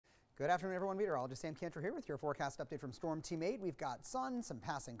Good afternoon, everyone. Meteorologist Sam Cantor here with your forecast update from Storm Team 8. We've got sun, some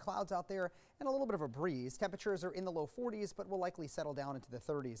passing clouds out there, and a little bit of a breeze. Temperatures are in the low 40s, but will likely settle down into the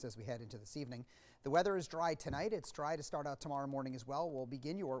 30s as we head into this evening. The weather is dry tonight. It's dry to start out tomorrow morning as well. We'll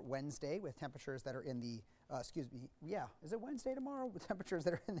begin your Wednesday with temperatures that are in the, is it Wednesday tomorrow? With temperatures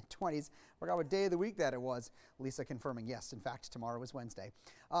that are in the 20s. Forgot what day of the week that it was. Lisa confirming, yes, in fact, tomorrow is Wednesday.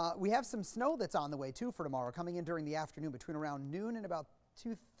 We have some snow that's on the way, too, for tomorrow, coming in during the afternoon between around noon and about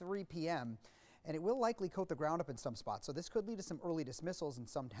 2-3 p.m. and it will likely coat the ground up in some spots. So this could lead to some early dismissals in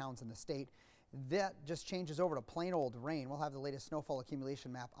some towns in the state. That just changes over to plain old rain. We'll have the latest snowfall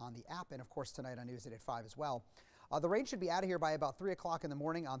accumulation map on the app and of course tonight on News 8 at 5 as well. The rain should be out of here by about 3 o'clock in the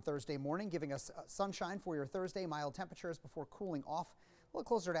morning on Thursday morning, giving us sunshine for your Thursday, mild temperatures before cooling off a little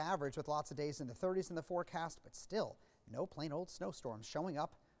closer to average with lots of days in the 30s in the forecast, but still no plain old snowstorms showing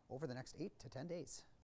up over the next 8 to 10 days.